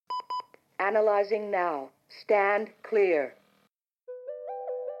Analyzing now. Stand clear.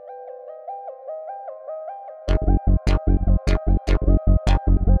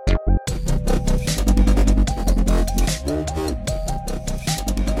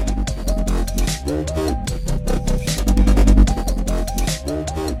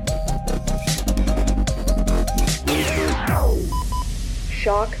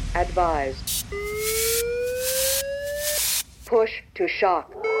 Shock advised. Push to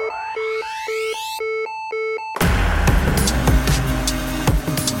shock.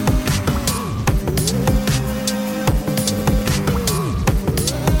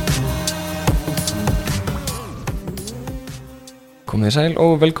 Komið þið sæl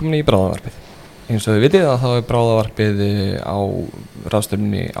og velkomin í bráðavarpið. Eins og þið vitið að þá bráðavarpið á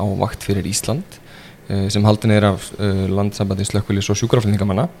ráðstefnunni á vakt fyrir Ísland sem haldin af Landssambandi slökkvilis- og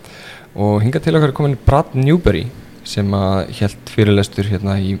sjúkraflutningamanna, og hingað til okkar er komin Brad Newberry sem hélt fyrirlestur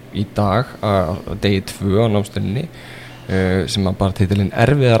hérna í dag á degi 2 á námstefnunni sem bara titilinn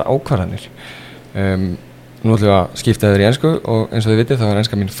Erfiðar ákvarðanir. Nú ætlum við að skipta yfir í ensku og eins og þið vitið þá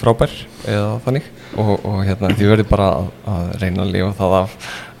enska mín frábær eða þannig og hérna þið verðið bara að reyna að lifa það af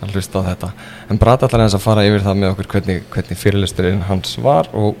að hlusta á þetta. En Brad ætlar aðeins að fara yfir það með okkur hvernig fyrirlesturinn hans var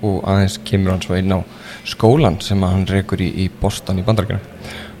og aðeins kemur hann svo inn á skólan sem hann rekur í Boston í Bandaríkjunum.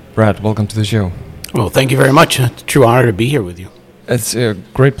 Brad, welcome to the show. Well, thank you very much. It's a true honor to be here with you. It's a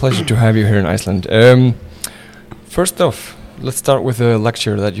great pleasure to have you here in Iceland. First off, let's start with a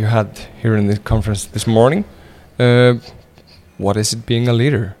lecture that you had here in the conference this morning. What is it being a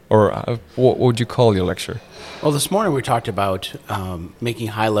leader? Or what would you call your lecture? Well, this morning we talked about making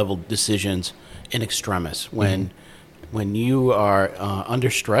high-level decisions in extremis. When you are under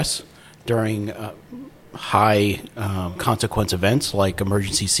stress during high consequence events like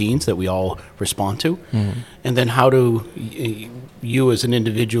emergency scenes that we all respond to, and then how do you as an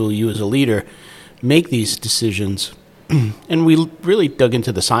individual, you as a leader, make these decisions. And we really dug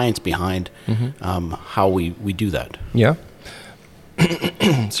into the science behind how we do that. Yeah.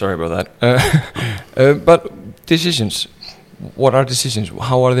 Sorry about that. But decisions, what are decisions?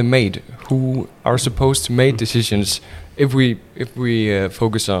 How are they made? Who are supposed to make decisions if we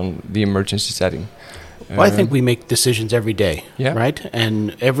focus on the emergency setting? Well, I think we make decisions every day, right?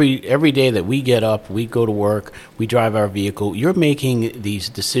 And every day that we get up, we go to work, we drive our vehicle, you're making these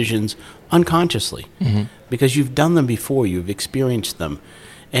decisions unconsciously because you've done them before, you've experienced them.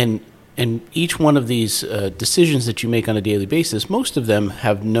 And each one of these decisions that you make on a daily basis, most of them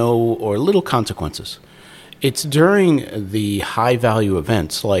have no or little consequences. It's during the high-value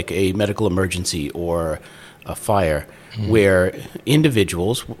events like a medical emergency or a fire where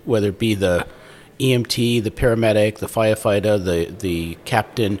individuals, whether it be the EMT, the paramedic, the firefighter, the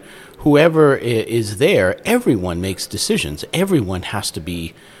captain, whoever is there, everyone makes decisions. Everyone has to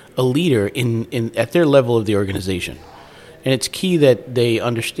be a leader at their level of the organization. And it's key that they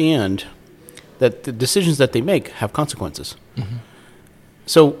understand that the decisions that they make have consequences.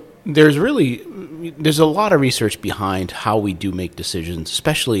 So there's a lot of research behind how we do make decisions,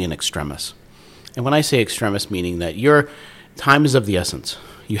 especially in extremis. And when I say extremis, meaning that your time is of the essence.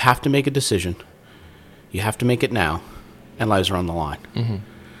 You have to make a decision. You have to make it now, and lives are on the line.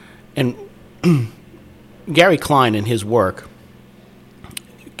 And Gary Klein, in his work,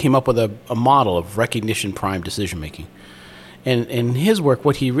 came up with a model of recognition prime decision-making. And in his work,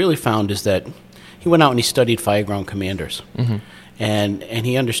 what he really found is that he went out and he studied fireground commanders. And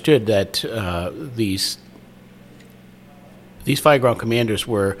he understood that these fireground commanders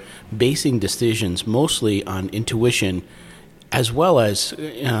were basing decisions mostly on intuition as well as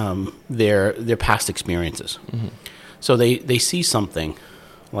their past experiences. So they see something,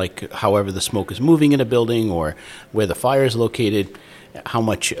 like however the smoke is moving in a building or where the fire is located, how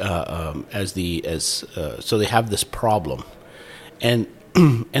much so they have this problem, and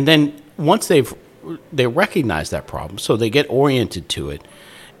then once they recognize that problem, so they get oriented to it.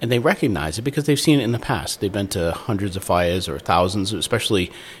 And they recognize it because they've seen it in the past. They've been to hundreds of fires or thousands,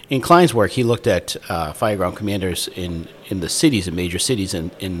 especially in Klein's work. He looked at fireground commanders in the cities, in major cities in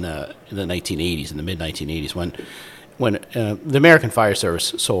the 1980s, in the mid-1980s, when the American Fire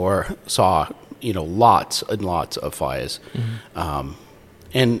Service saw lots and lots of fires.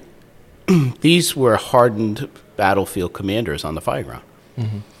 And these were hardened battlefield commanders on the fireground.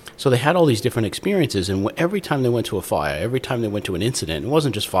 So they had all these different experiences, and every time they went to a fire, every time they went to an incident, it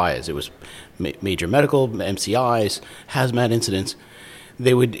wasn't just fires, it was major medical, MCIs, hazmat incidents,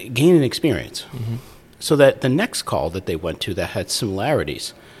 they would gain an experience. So that the next call that they went to that had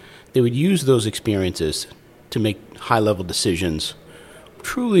similarities, they would use those experiences to make high-level decisions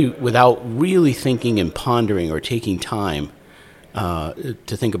truly without really thinking and pondering or taking time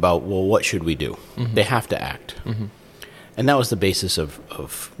to think about, well, what should we do? Mm-hmm. They have to act. Mm-hmm. And that was the basis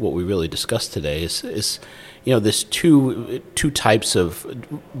of what we really discussed today is there's two types of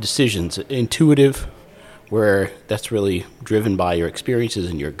decisions. Intuitive, where that's really driven by your experiences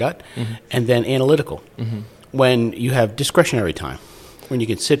in your gut, mm-hmm. and then analytical, mm-hmm. when you have discretionary time, when you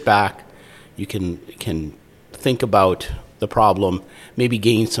can sit back, you can think about the problem, maybe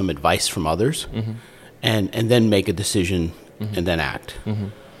gain some advice from others, mm-hmm. and then make a decision, mm-hmm. and then act. Mm-hmm.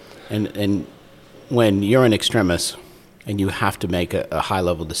 And when you're in extremis and you have to make a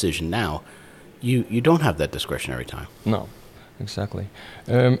high-level decision now, you don't have that discretionary time. No, exactly.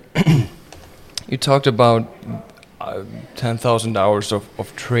 You talked about 10,000 hours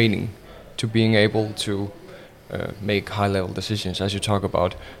of training to being able to make high-level decisions, as you talk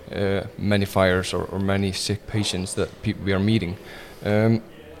about many fires or many sick patients that we are meeting.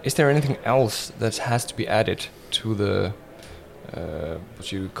 Is there anything else that has to be added to the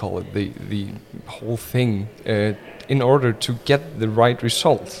what you call it, the whole thing, in order to get the right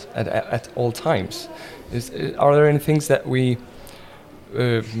results at all times? Are there any things that we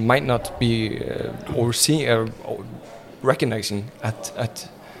might not be or seeing or recognizing at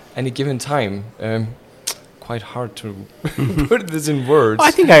any given time? Quite hard to put this in words. Well,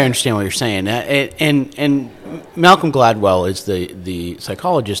 I think I understand what you're saying. And Malcolm Gladwell is the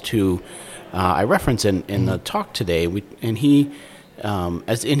psychologist who I reference in mm-hmm. the talk today. And he,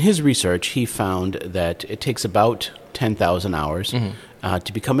 as in his research, he found that it takes about 10,000 hours mm-hmm.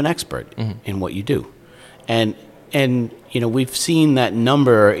 To become an expert mm-hmm. in what you do. And we've seen that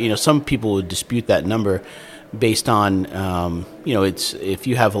number. Some people would dispute that number based on, it's if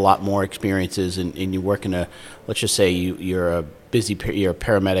you have a lot more experiences and you work in let's just say you're a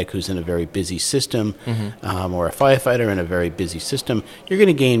paramedic who's in a very busy system, mm-hmm. Or a firefighter in a very busy system, you're going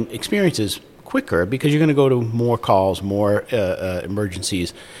to gain experiences quicker because you're going to go to more calls, more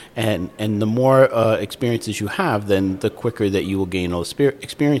emergencies, and the more experiences you have, then the quicker that you will gain those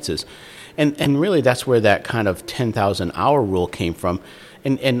experiences. And really that's where that kind of 10,000 hour rule came from.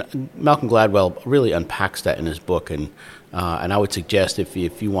 And Malcolm Gladwell really unpacks that in his book, and I would suggest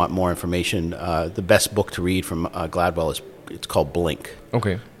if you want more information, the best book to read from Gladwell it's called Blink.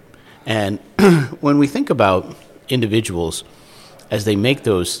 Okay. And when we think about individuals as they make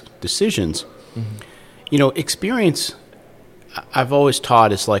those decisions, mm-hmm. Experience, I've always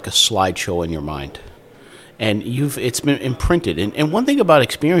taught, is like a slideshow in your mind, and it's been imprinted. And one thing about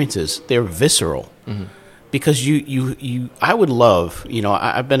experiences, they're visceral. Mm-hmm. Because I would love,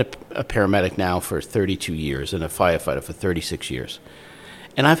 I've been a paramedic now for 32 years and a firefighter for 36 years.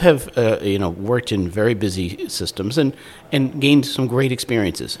 And I've worked in very busy systems and gained some great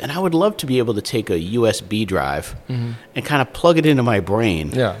experiences. And I would love to be able to take a USB drive mm-hmm. and kind of plug it into my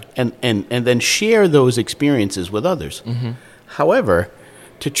brain, and then share those experiences with others. Mm-hmm. However,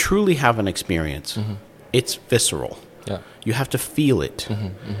 to truly have an experience, mm-hmm. it's visceral. Yeah. You have to feel it, mm-hmm,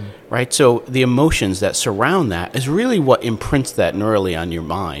 mm-hmm. right? So the emotions that surround that is really what imprints that neurally on your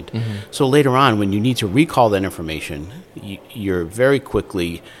mind. Mm-hmm. So later on, when you need to recall that information, you're very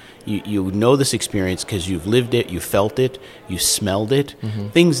quickly, you know this experience because you've lived it, you felt it, you smelled it. Mm-hmm.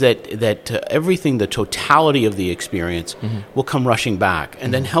 Things that everything, the totality of the experience mm-hmm. will come rushing back, and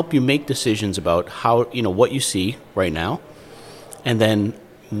mm-hmm. then help you make decisions about how, what you see right now, and then,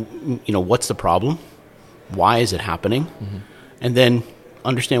 what's the problem? Why is it happening? Mm-hmm. And then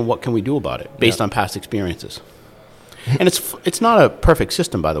understand what can we do about it based on past experiences. And it's not a perfect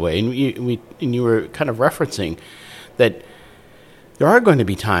system, by the way. And you were kind of referencing that there are going to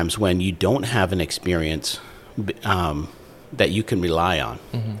be times when you don't have an experience that you can rely on.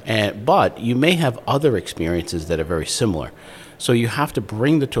 Mm-hmm. But you may have other experiences that are very similar. So you have to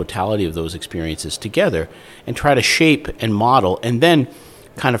bring the totality of those experiences together and try to shape and model and then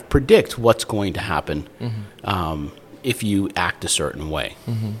kind of predict what's going to happen mm-hmm. If you act a certain way.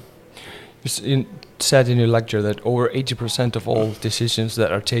 Mm-hmm. You said in your lecture that over 80% of all decisions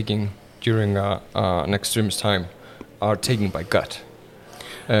that are taken during an extremist time are taken by gut.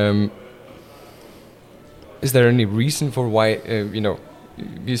 Is there any reason for why,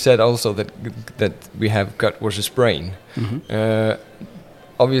 you said also that we have gut versus brain. Mm-hmm.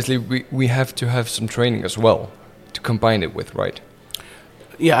 Obviously, we have to have some training as well to combine it with, right?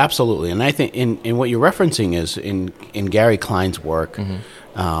 Yeah, absolutely. And I think in what you're referencing is in Gary Klein's work, mm-hmm.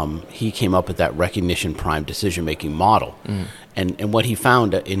 He came up with that recognition prime decision-making model. Mm-hmm. And what he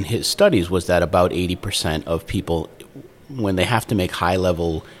found in his studies was that about 80% of people, when they have to make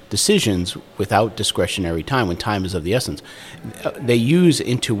high-level decisions without discretionary time, when time is of the essence, they use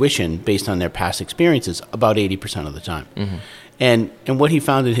intuition based on their past experiences about 80% of the time. Mm-hmm. And what he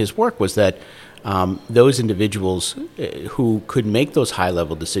found in his work was that those individuals who could make those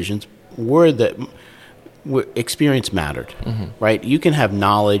high-level decisions experience mattered, right? You can have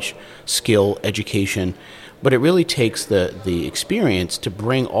knowledge, skill, education, but it really takes the experience to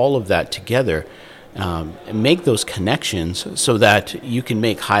bring all of that together and make those connections so that you can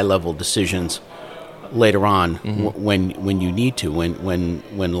make high-level decisions later on when you need to,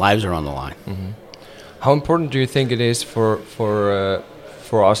 when lives are on the line. How important do you think it is for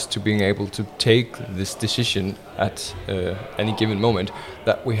us to being able to take this decision at any given moment,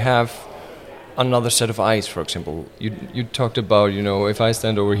 that we have another set of eyes? For example, you talked about, if I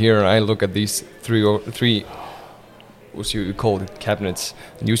stand over here and I look at these three what you call it, cabinets,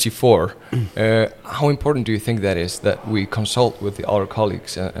 and you see four, how important do you think that is, that we consult with the other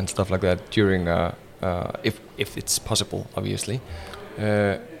colleagues and stuff like that during if it's possible, obviously?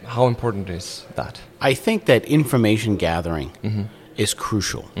 How important is that? I think that information gathering is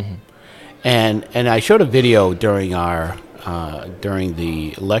crucial. And I showed a video during our during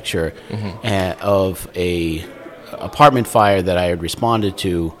the lecture of a apartment fire that I had responded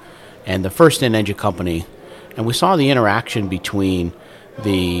to, and the first engine company, and we saw the interaction between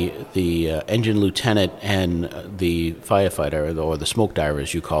the engine lieutenant and the firefighter, or the smoke diver,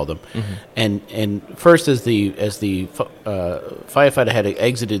 as you call them. And first, as the firefighter had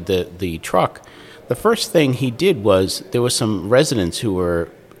exited the truck, the first thing he did was, there was some residents who were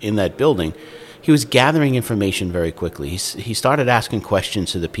in that building. He was gathering information very quickly. He started asking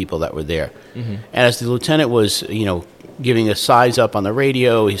questions to the people that were there. And as the lieutenant was, giving a size up on the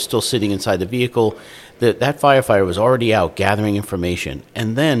radio, he's still sitting inside the vehicle, that firefighter was already out gathering information.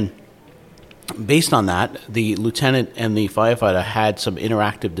 And then, based on that, the lieutenant and the firefighter had some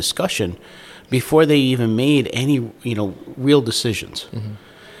interactive discussion before they even made any, real decisions.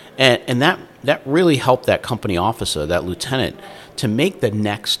 And that really helped that company officer, that lieutenant, to make the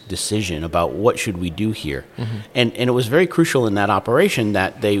next decision about what should we do here. And it was very crucial in that operation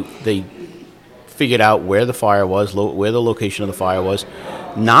that they figured out where the fire was, where the location of the fire was,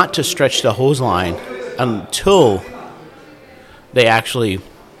 not to stretch the hose line until they actually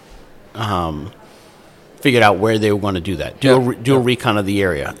figured out where they were going to do that, do a recon of the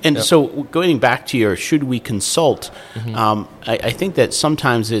area. And so going back to your should we consult, I think that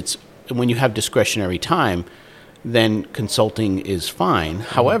sometimes it's, when you have discretionary time, then consulting is fine.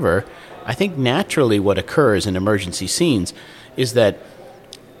 However, I think naturally what occurs in emergency scenes is that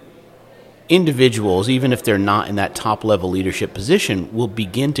individuals, even if they're not in that top-level leadership position, will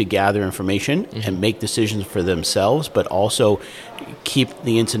begin to gather information and make decisions for themselves, but also keep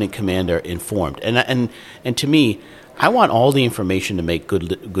the incident commander informed. And to me, I want all the information to make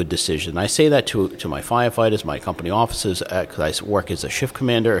good decisions. I say that to my firefighters, my company officers, because I work as a shift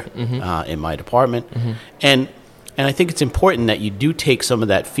commander in my department. And I think it's important that you do take some of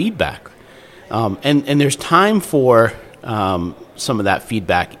that feedback. And there's time for some of that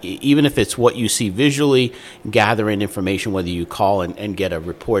feedback, even if it's what you see visually, gathering information, whether you call and get a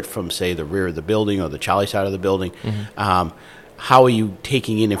report from, say, the rear of the building or the Charlie side of the building. How are you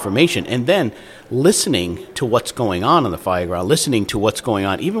taking in information? And then listening to what's going on the fire ground, listening to what's going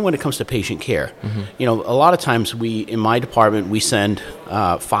on, even when it comes to patient care. A lot of times in my department, we send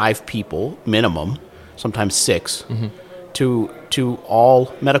 5 people minimum, sometimes 6, to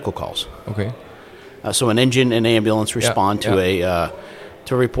all medical calls. Okay. So an engine and ambulance respond to a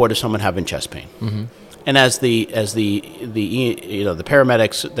report of someone having chest pain. And as the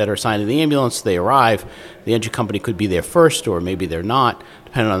paramedics that are assigned to the ambulance, they arrive, the engine company could be there first, or maybe they're not,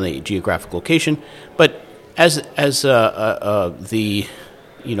 depending on the geographic location. But as the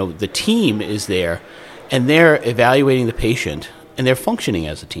team is there, and they're evaluating the patient, and they're functioning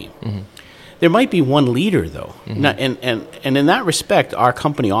as a team. There might be one leader, though, and in that respect, our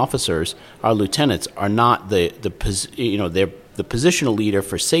company officers, our lieutenants, are not they're the positional leader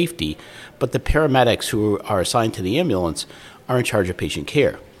for safety, but the paramedics who are assigned to the ambulance are in charge of patient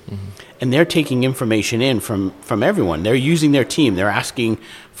care. And they're taking information in from everyone. They're using their team. They're asking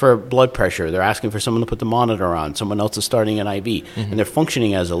for blood pressure. They're asking for someone to put the monitor on. Someone else is starting an IV. And they're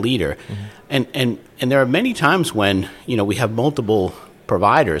functioning as a leader. And there are many times when, we have multiple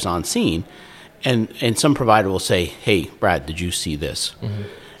providers on scene, and some provider will say, "Hey, Brad, did you see this?"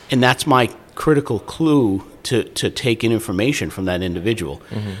 And that's my critical clue to take in information from that individual.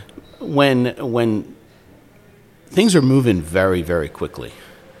 When things are moving very, very quickly,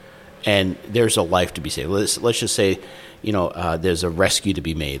 and there's a life to be saved. Let's just say, there's a rescue to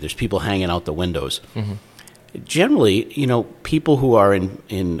be made. There's people hanging out the windows. Generally, people who are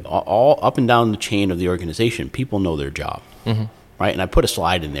in all up and down the chain of the organization, people know their job. Right? And I put a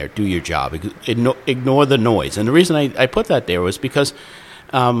slide in there, do your job, ignore the noise. And the reason I put that there was because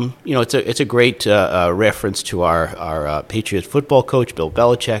It's a great reference to our Patriots football coach, Bill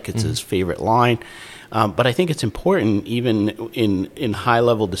Belichick. It's his favorite line. But I think it's important, even in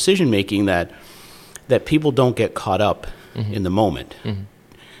high-level decision-making, that people don't get caught up in the moment.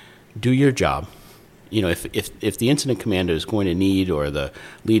 Do your job. If the incident commander is going to need, or the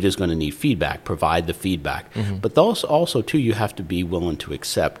leader is going to need feedback, provide the feedback. But also, too, you have to be willing to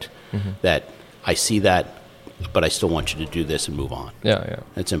accept that I see that, but I still want you to do this and move on. Yeah.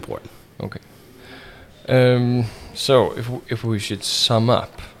 That's important. Okay. So if we should sum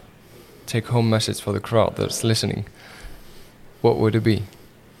up, take-home message for the crowd that's listening, what would it be?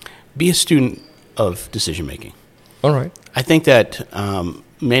 Be a student of decision-making. All right. I think that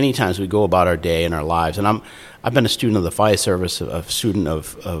many times we go about our day and our lives, and I've been a student of the fire service, a student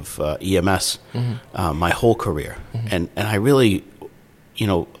of EMS my whole career, and I really,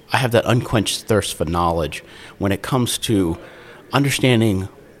 I have that unquenched thirst for knowledge when it comes to understanding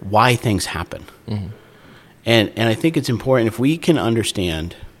why things happen, and I think it's important if we can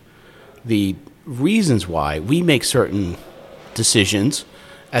understand the reasons why we make certain decisions,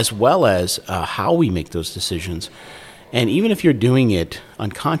 as well as how we make those decisions. And even if you're doing it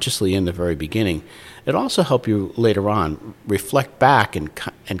unconsciously in the very beginning, it also helps you later on reflect back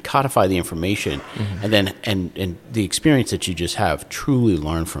and codify the information, and then and the experience that you just have, truly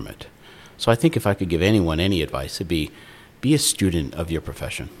learn from it. So I think if I could give anyone any advice, it'd be a student of your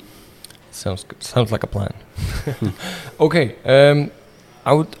profession. Sounds good. Sounds like a plan. Okay.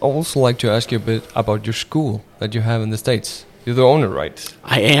 I would also like to ask you a bit about your school that you have in the States. You're the owner, right?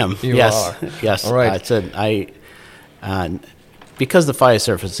 I am. Yes. Yes. All right. Because the fire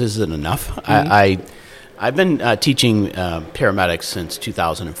service isn't enough. I've been teaching paramedics since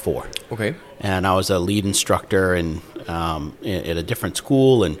 2004. Okay. And I was a lead instructor at a different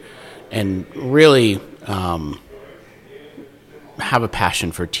school, and really have a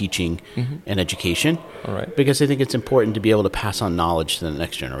passion for teaching and education. All right. Because I think it's important to be able to pass on knowledge to the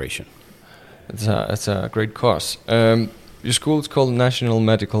next generation. It's a great cause. Your school is called National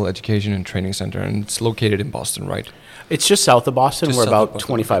Medical Education and Training Center, and it's located in Boston, right? It's just south of Boston. We're about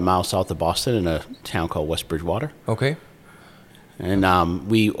 25 miles south of Boston in a town called West Bridgewater. Okay. And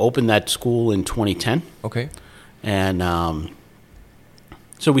we opened that school in 2010. Okay. And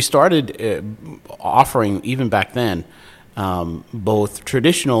so we started offering, even back then, both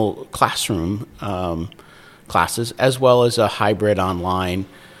traditional classroom classes as well as a hybrid online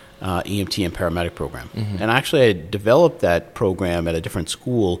EMT and paramedic program. And actually I developed that program at a different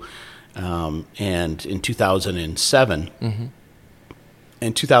school, and in 2007,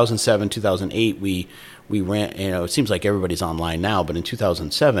 in 2007, 2008, we ran, it seems like everybody's online now, but in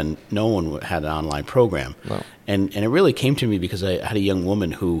 2007, no one had an online program. Wow. And it really came to me because I had a young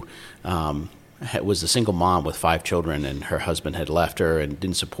woman who was a single mom with 5 children, and her husband had left her and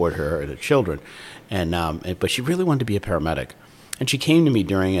didn't support her and her children. But she really wanted to be a paramedic. And she came to me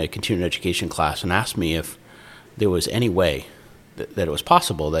during a continuing education class and asked me if there was any way that it was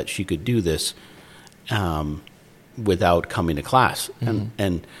possible that she could do this without coming to class.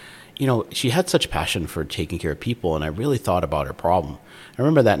 And she had such passion for taking care of people, and I really thought about her problem. I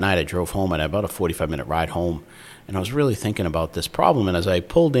remember that night I drove home, and I had about a 45-minute ride home, and I was really thinking about this problem. And as I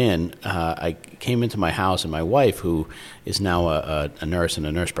pulled in, I came into my house, and my wife, who is now a nurse and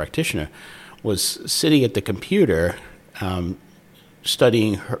a nurse practitioner, was sitting at the computer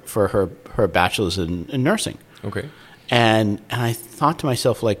studying for her bachelor's in nursing. Okay. And I thought to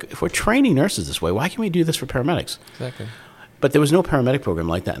myself, like, if we're training nurses this way, why can't we do this for paramedics? Exactly. But there was no paramedic program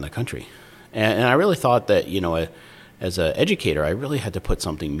like that in the country. And I really thought that, as an educator, I really had to put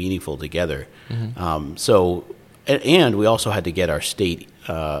something meaningful together. And we also had to get our state,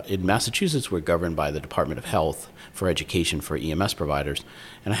 in Massachusetts, we're governed by the Department of Health for education for EMS providers.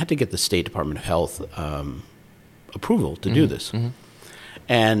 And I had to get the State Department of Health approval to do this.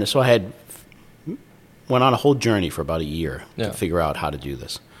 And so I went on a whole journey for about a year to figure out how to do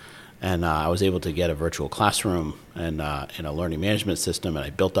this. And I was able to get a virtual classroom and a learning management system, and I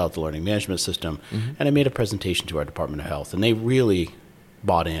built out the learning management system, and I made a presentation to our Department of Health, and they really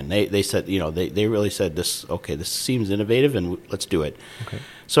bought in. They said, they really said, this seems innovative, and let's do it. Okay.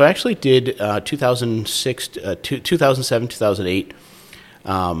 So I actually did 2007, 2008,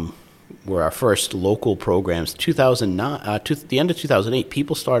 were our first local programs. 2009, the end of 2008,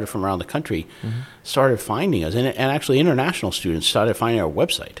 people started from around the country, started finding us, and actually international students started finding our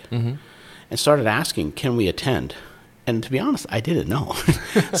website and started asking, can we attend? And to be honest, I didn't know.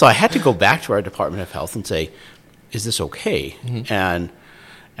 So I had to go back to our Department of Health and say, is this okay? And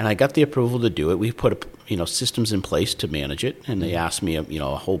And I got the approval to do it. We put systems in place to manage it, and they asked me a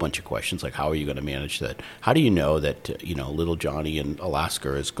whole bunch of questions like, how are you going to manage that? How do you know that little Johnny in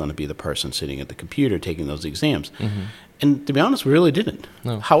Alaska is going to be the person sitting at the computer taking those exams? And to be honest, we really didn't.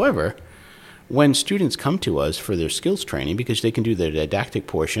 No. However, when students come to us for their skills training, because they can do the didactic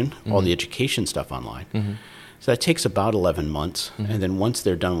portion, all the education stuff online, so that takes about 11 months. And then once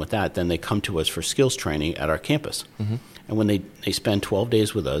they're done with that, then they come to us for skills training at our campus. And when they spend 12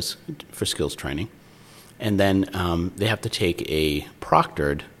 days with us for skills training, and then they have to take a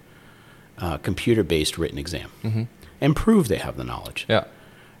proctored computer-based written exam and prove they have the knowledge. Yeah.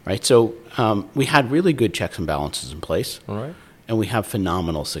 Right? So we had really good checks and balances in place. All right. And we have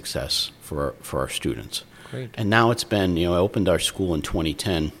phenomenal success for our students. Great. And now it's been, I opened our school in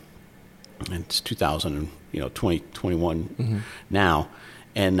 2010, and it's 2021 now.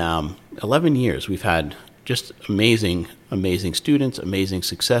 And 11 years, we've had just amazing students, amazing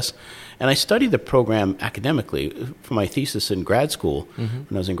success. And I studied the program academically. For my thesis in grad school, when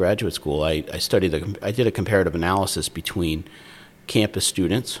I was in graduate school, I did a comparative analysis between campus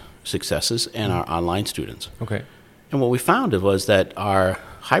students' successes and our online students. Okay. And what we found was that our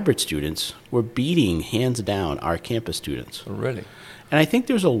hybrid students were beating, hands down, our campus students. Oh, really? And I think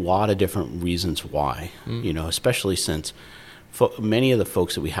there's a lot of different reasons why, especially since many of the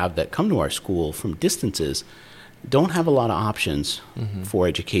folks that we have that come to our school from distances don't have a lot of options for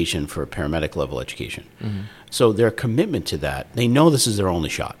education, for paramedic level education. So their commitment to that, they know this is their only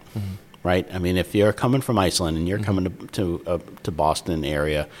shot, right? I mean, if you're coming from Iceland and you're coming to Boston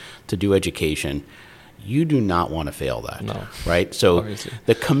area to do education, you do not want to fail that, right? So obviously.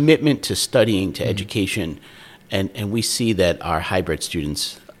 The commitment to studying, to education, and we see that our hybrid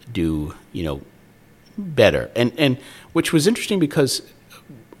students do, better. And which was interesting because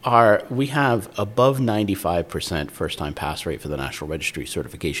we have above 95% first-time pass rate for the National Registry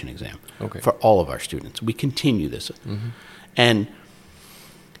certification exam for all of our students. We continue this. And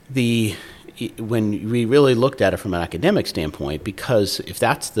when we really looked at it from an academic standpoint, because if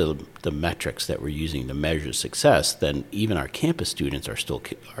that's the metrics that we're using to measure success, then even our campus students are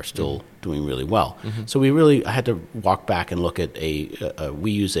still doing really well. So I had to walk back and look at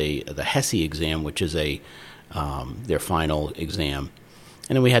we use the HESI exam, which is their final exam,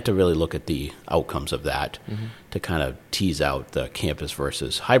 and then we had to really look at the outcomes of that to kind of tease out the campus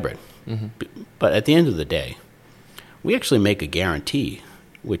versus hybrid. But at the end of the day, we actually make a guarantee,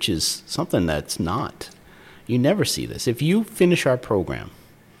 which is something that's you never see this. If you finish our program,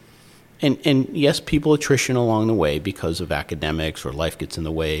 and yes, people attrition along the way because of academics or life gets in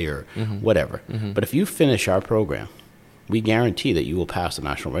the way or whatever. But if you finish our program, we guarantee that you will pass the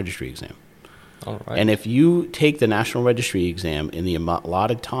National Registry exam. All right. And if you take the National Registry exam in the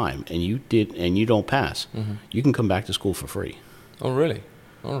allotted time and you don't pass, you can come back to school for free. Oh, really?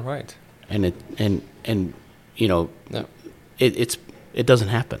 All right. And it doesn't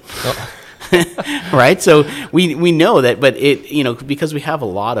happen. Oh. Right? So we know that, but because we have a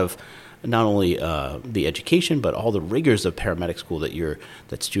lot of not only the education, but all the rigors of paramedic school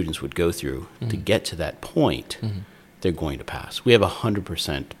that students would go through to get to that point, they're going to pass. We have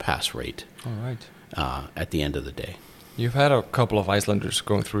 100% pass rate. All right. At the end of the day. You've had a couple of Icelanders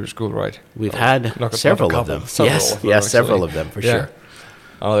going through your school, right? We've had several of them. Several of them for sure.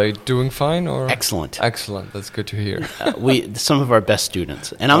 Are they doing fine or excellent? Excellent. That's good to hear. Some of our best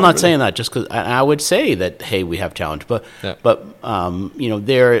students, and I'm not saying that just because I would say that hey, we have challenge, but I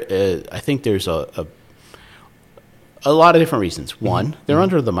think there's a lot of different reasons. One, they're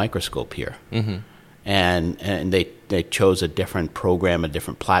under the microscope here, and they chose a different program, a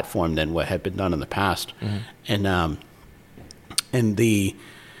different platform than what had been done in the past, and all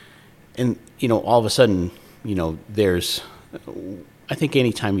of a sudden, there's. I think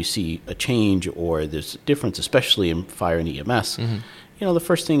anytime you see a change or there's a difference, especially in fire and EMS, the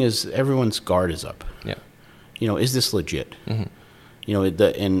first thing is everyone's guard is up. Yeah. Is this legit?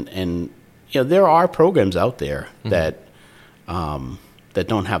 There are programs out there that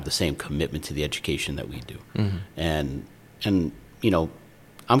don't have the same commitment to the education that we do, and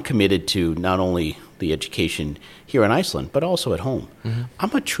I'm committed to not only the education here in Iceland, but also at home.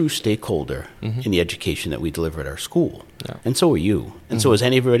 I'm a true stakeholder in the education that we deliver at our school. Yeah. And so are you. And so is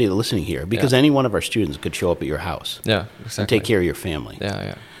anybody listening here, because any one of our students could show up at your house and take care of your family.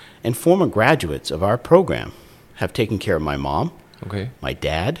 Yeah. And former graduates of our program have taken care of my mom, my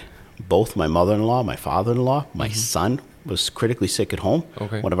dad, both my mother-in-law, my father-in-law, my son was critically sick at home.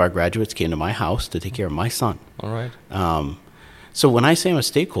 One of our graduates came to my house to take care of my son. All right. So when I say I'm a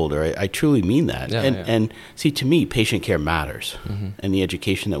stakeholder, I truly mean that. And see, to me, patient care matters. And the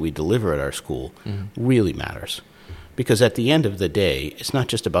education that we deliver at our school really matters. Because at the end of the day, it's not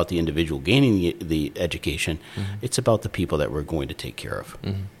just about the individual gaining the education, it's about the people that we're going to take care of.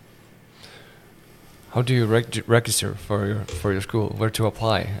 How do you register for your school? Where to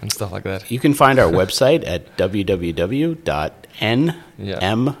apply and stuff like that? You can find our website at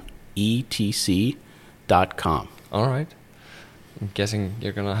www.nmetc.com. All right. I'm guessing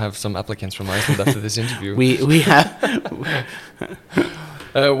you're going to have some applicants from Iceland after this interview. We have...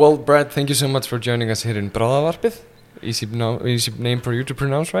 Well, Brad, thank you so much for joining us here in Bráðavarpið. Easy name for you to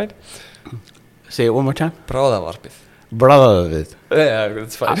pronounce, right? Say it one more time. Bráðavarpið. Bráðavarpið. Yeah,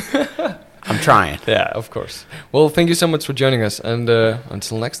 that's fine. I'm trying. Yeah, of course. Well, thank you so much for joining us, and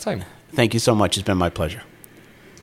until next time. Thank you so much. It's been my pleasure.